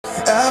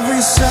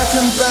Every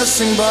second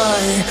passing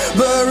by,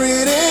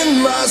 buried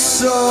in my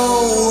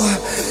soul.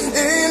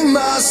 In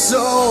my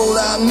soul,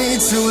 I need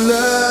to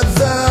let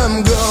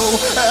them go.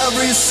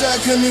 Every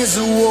second is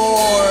a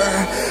war,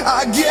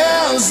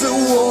 against the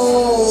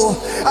wall,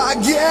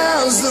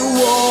 against the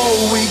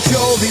wall. We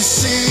call this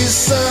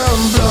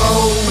system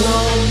blow,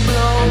 blow,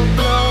 blow,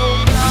 blow.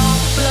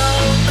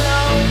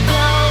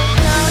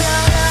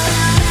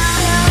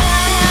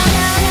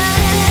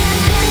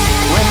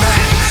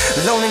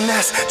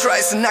 Loneliness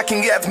tries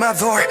knocking at my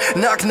door.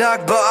 Knock,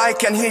 knock, but I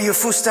can hear your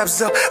footsteps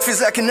though. Feels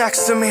like you're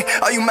next to me.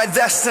 Are you my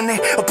destiny?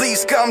 Oh,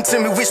 please come to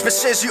me. Whisper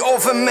says you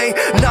over me.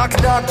 Knock,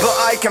 knock, but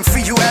I can't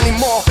feel you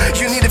anymore.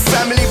 You need a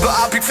family, but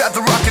I prefer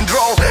the rock and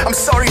roll. I'm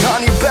sorry,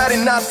 honey, better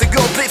not to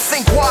go. Please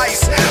think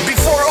wise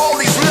before all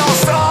is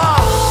lost.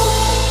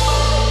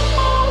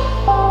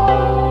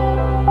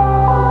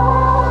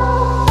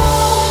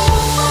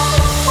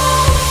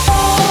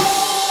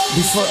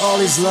 Before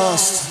all is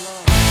lost.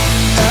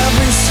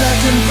 Every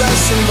second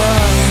passing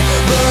by,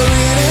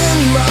 buried in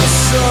my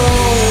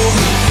soul.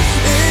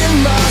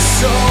 In my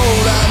soul,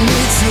 I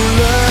need to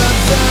let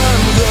them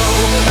go.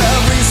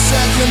 Every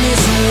second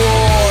is a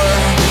war,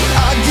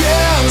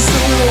 against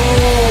the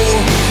wall,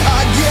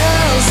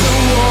 against the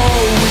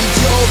wall. We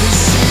call this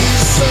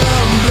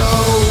system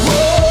blow.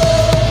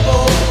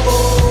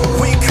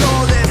 We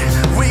call it,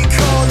 we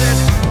call it.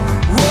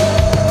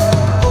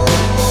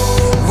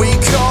 We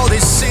call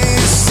this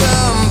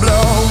system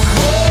blow.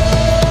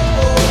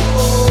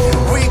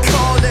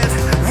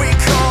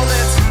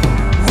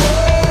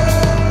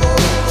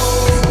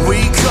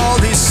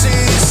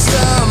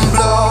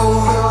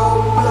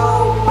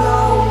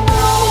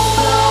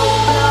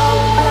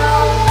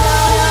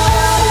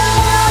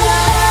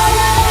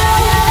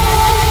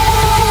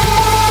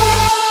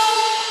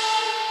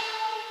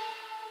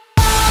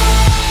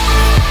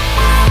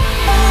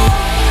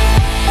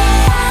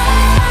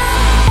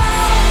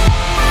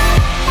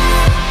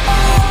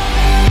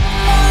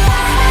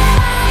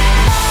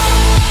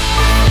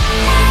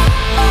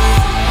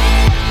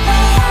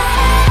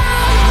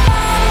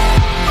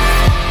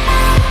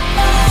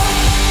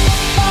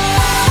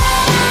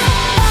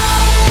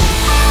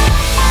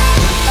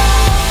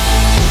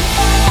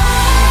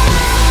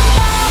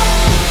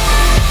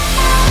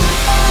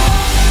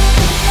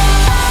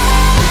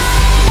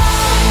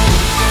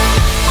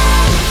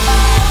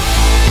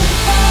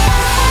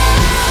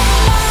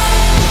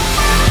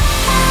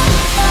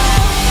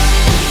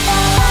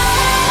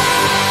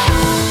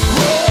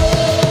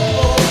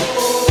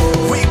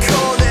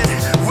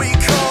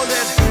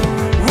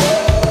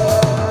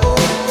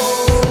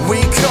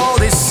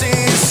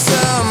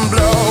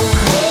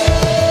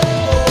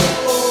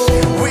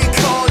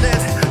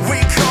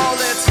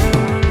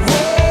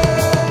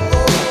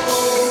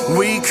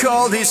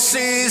 This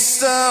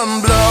system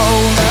blow.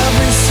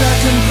 Every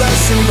second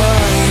passing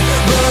by,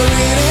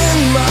 buried in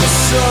my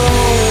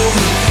soul.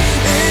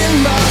 In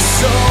my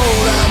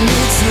soul, I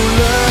need to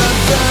let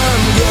them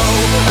go.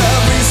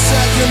 Every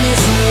second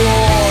is a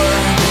war,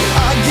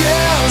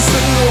 against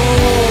the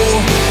wall,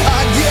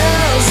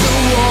 against the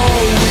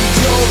wall. We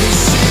call this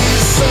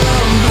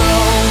system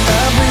blow.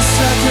 Every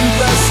second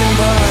passing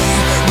by,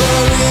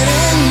 buried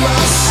in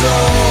my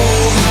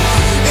soul.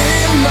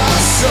 In my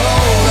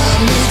soul, I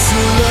need to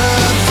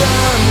let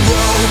them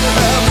go.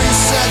 Every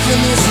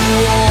second is a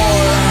war.